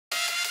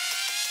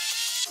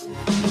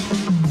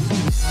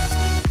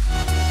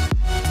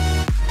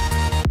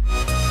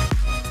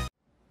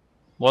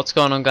What's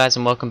going on, guys,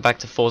 and welcome back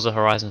to Forza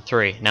Horizon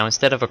 3. Now,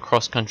 instead of a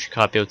cross-country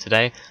car build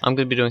today, I'm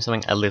going to be doing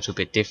something a little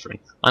bit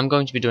different. I'm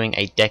going to be doing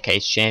a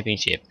Decades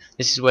Championship.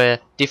 This is where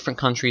different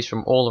countries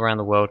from all around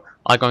the world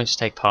are going to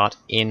take part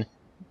in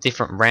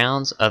different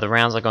rounds. The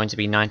rounds are going to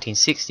be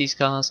 1960s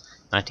cars,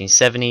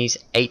 1970s,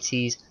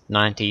 80s,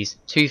 90s,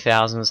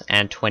 2000s,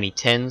 and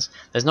 2010s.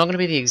 There's not going to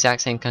be the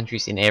exact same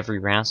countries in every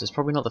round, so it's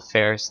probably not the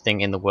fairest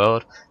thing in the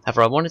world.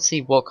 However, I wanted to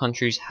see what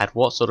countries had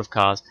what sort of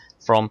cars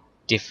from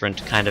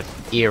different kind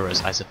of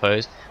eras, I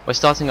suppose. We're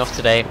starting off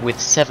today with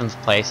 7th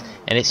place,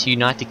 and it's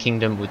United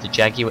Kingdom with the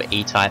Jaguar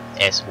E-Type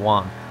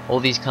S1.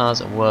 All these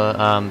cars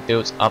were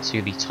built up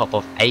to the top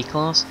of A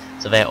class,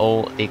 so they're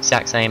all the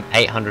exact same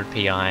 800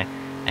 PI.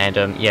 And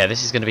yeah,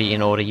 this is going to be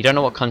in order. You don't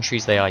know what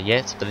countries they are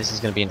yet, but this is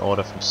going to be in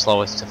order from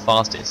slowest to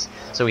fastest.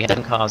 So we had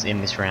 7 cars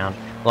in this round.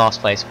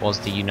 Last place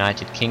was the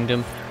United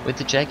Kingdom with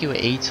the Jaguar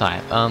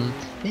E-Type.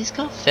 This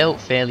car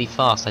felt fairly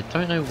fast. I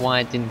don't know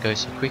why it didn't go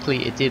so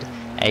quickly. It did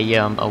a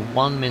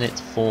 1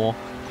 minute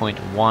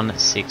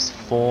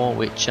 4.164,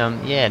 which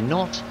yeah,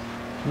 not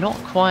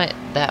quite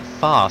that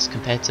fast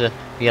compared to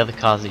the other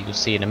cars that you'll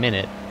see in a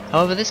minute.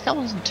 However, this car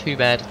wasn't too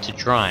bad to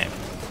drive.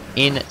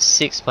 In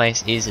 6th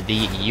place is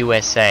the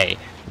USA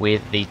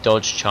with the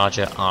Dodge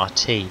Charger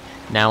RT.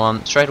 Now,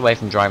 straight away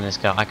from driving this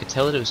car, I could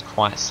tell that it was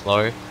quite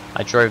slow.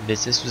 I drove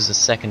this. This was the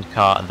second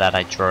car that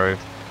I drove,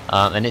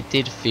 and it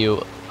did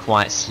feel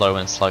quite slow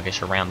and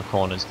sluggish around the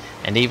corners,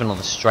 and even on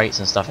the straights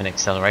and stuff in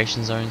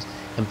acceleration zones,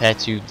 compared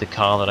to the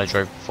car that I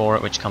drove before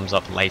it, which comes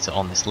up later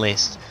on this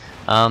list.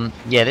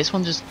 Yeah, this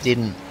one just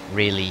didn't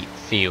really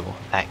feel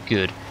that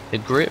good. The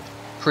grip,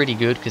 pretty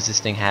good, because this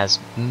thing has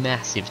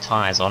massive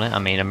tyres on it. I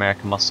mean,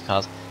 American muscle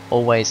cars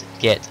always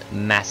get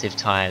massive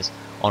tyres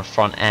on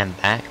front and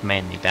back,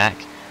 mainly back.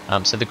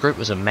 So the grip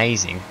was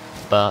amazing,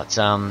 but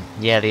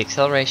yeah, the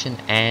acceleration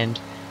and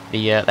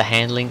the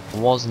handling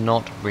was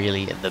not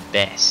really the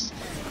best.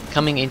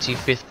 Coming into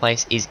 5th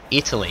place is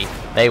Italy.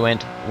 They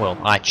went, well,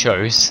 I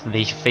chose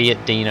the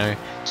Fiat Dino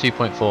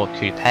 2.4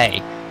 Coupe. A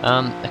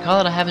car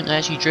that I haven't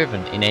actually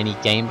driven in any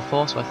game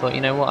before, so I thought, you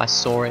know what, I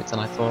saw it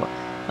and I thought,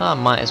 oh, I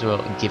might as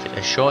well give it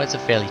a shot. It's a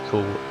fairly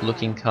cool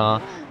looking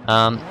car,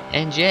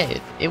 and yeah,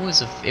 it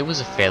was a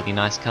fairly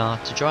nice car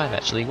to drive,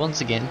 actually.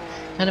 Once again,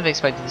 kind of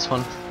expected this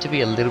one to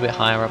be a little bit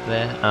higher up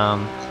there,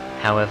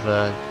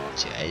 however,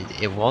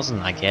 it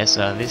wasn't, I guess.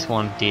 This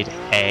one did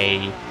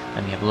a,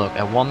 let me have a look,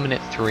 a 1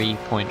 minute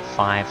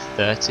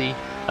 3.530.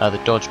 The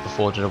Dodge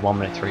before did a 1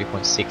 minute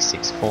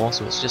 3.664,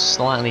 so it's just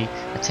slightly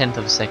a tenth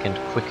of a second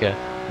quicker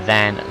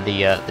than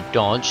the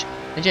Dodge.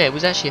 And yeah, it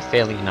was actually a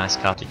fairly nice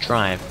car to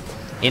drive.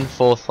 In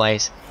 4th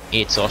place,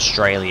 it's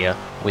Australia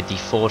with the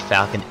Ford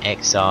Falcon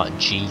XR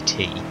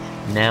GT.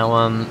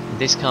 Now,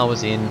 this car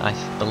was in, I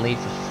believe,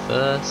 the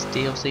first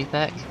DLC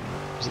pack.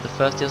 Was it the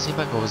first DLC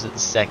pack, or was it the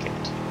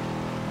second?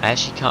 I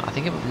actually can't. I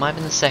think it might have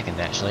been the second,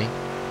 actually.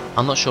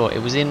 I'm not sure.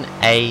 It was in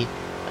a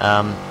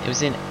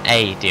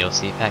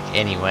DLC pack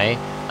anyway.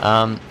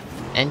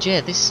 And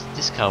yeah, this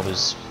car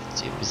was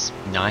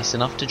nice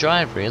enough to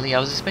drive, really. I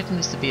was expecting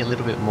this to be a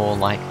little bit more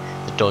like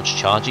the Dodge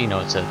Charger. You know,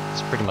 it's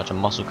pretty much a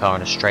muscle car,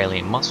 an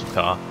Australian muscle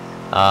car.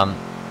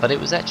 But it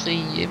was a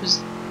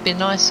bit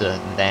nicer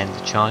than the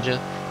Charger.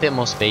 A bit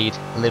more speed,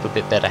 a little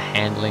bit better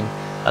handling.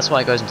 That's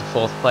why it goes into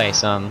 4th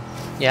place.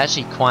 Yeah,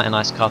 actually quite a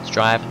nice car to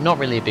drive. Not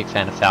really a big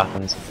fan of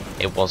Falcons.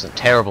 It wasn't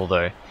terrible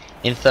though.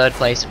 In 3rd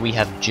place we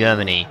have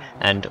Germany,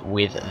 and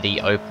with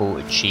the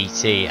Opel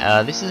GT.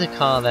 This is a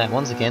car that,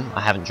 once again,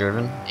 I haven't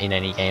driven in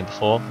any game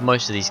before.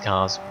 Most of these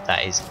cars,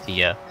 that is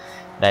the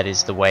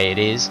way it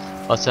is.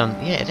 But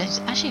yeah, it is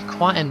actually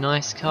quite a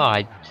nice car.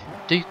 I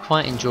do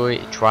quite enjoy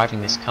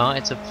driving this car.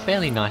 It's a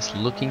fairly nice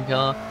looking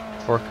car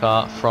for a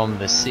car from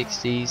the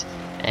 60s.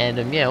 And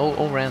yeah,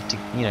 all around,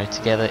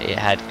 together, it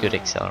had good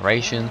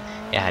acceleration,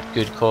 it had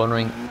good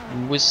cornering,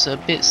 was a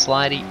bit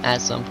slidey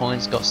at some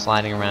points, got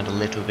sliding around a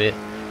little bit.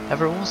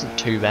 However, it wasn't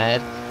too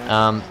bad.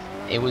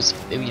 You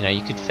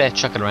could fair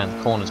chuck it around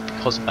the corners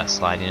because of that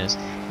slidiness.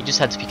 You just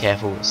had to be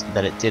careful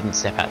that it didn't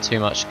step out too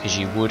much, because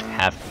you would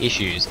have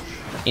issues.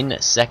 In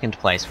 2nd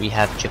place, we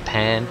have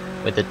Japan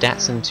with the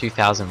Datsun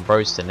 2000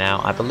 Roadster.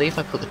 Now, I believe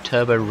I put the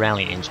Turbo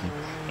Rally engine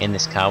in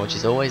this car, which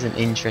is always an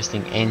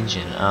interesting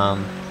engine.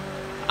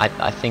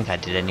 I think I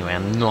did anyway.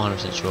 I'm not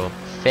 100% sure.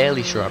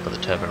 Fairly sure I put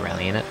the Turbo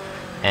Rally in it.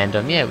 And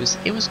yeah,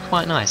 it was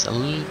quite nice.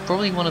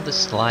 Probably one of the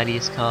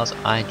slidiest cars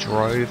I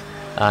drove.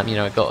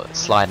 It got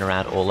sliding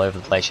around all over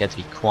the place. You had to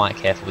be quite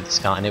careful with this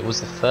car, and it was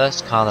the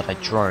first car that I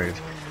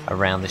drove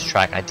around this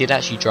track. I did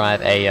actually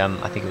drive a,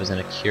 I think it was an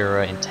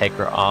Acura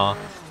Integra R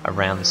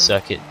around the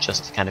circuit,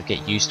 just to kind of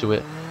get used to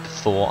it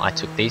before I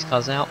took these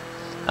cars out.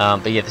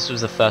 But yeah, this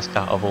was the first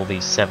car of all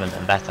these 7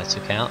 that I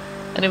took out,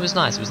 and it was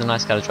nice. It was a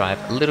nice car to drive,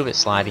 a little bit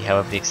slidey,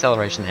 however the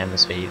acceleration and the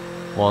speed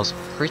was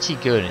pretty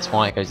good, and it's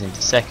why it goes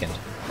into 2nd.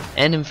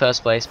 And in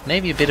 1st place,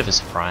 maybe a bit of a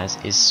surprise,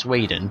 is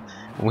Sweden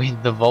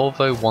with the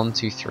Volvo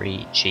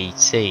 123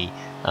 GT.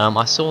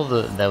 I saw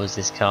that there was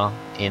this car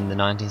in the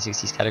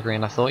 1960s category,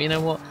 and I thought, you know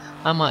what,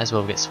 I might as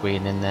well get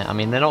Sweden in there. I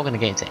mean, they're not going to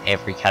get into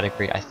every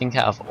category. I think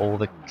out of all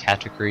the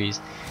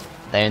categories,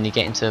 they only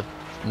get into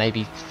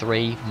maybe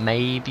 3,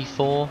 maybe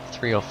 4,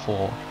 3 or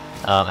 4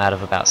 out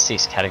of about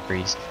 6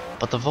 categories.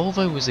 But the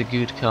Volvo was a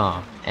good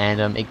car,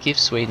 and it gives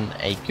Sweden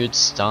a good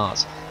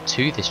start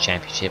to this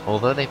championship,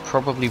 although they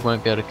probably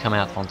won't be able to come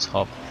out on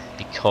top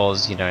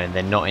because, you know,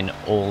 they're not in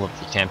all of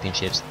the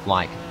championships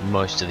like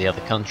most of the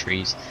other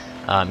countries.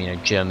 You know,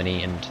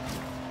 Germany and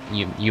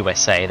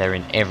USA, they're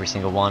in every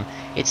single one.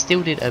 It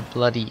still did a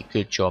bloody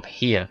good job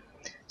here.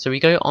 So we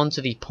go on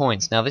to the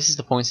points. Now this is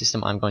the point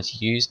system I'm going to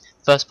use.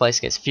 First place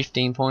gets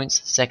 15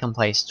 points, second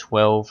place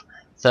 12,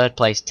 third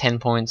place 10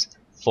 points,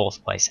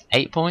 fourth place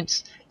 8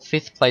 points,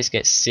 fifth place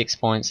gets 6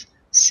 points,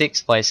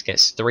 sixth place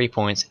gets 3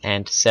 points,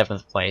 and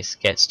seventh place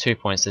gets 2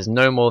 points. There's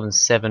no more than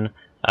 7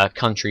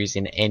 countries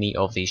in any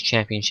of these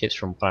championships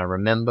from what I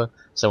remember.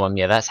 So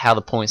yeah, that's how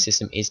the point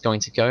system is going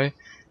to go.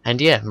 And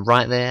yeah,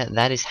 right there,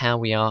 that is how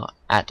we are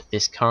at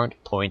this current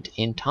point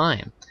in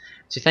time.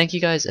 So thank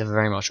you guys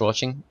very much for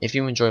watching. If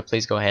you enjoyed,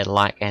 please go ahead,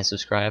 like and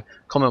subscribe.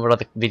 Comment what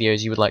other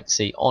videos you would like to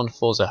see on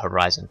Forza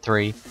Horizon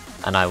 3.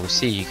 And I will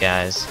see you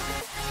guys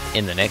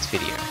in the next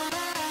video.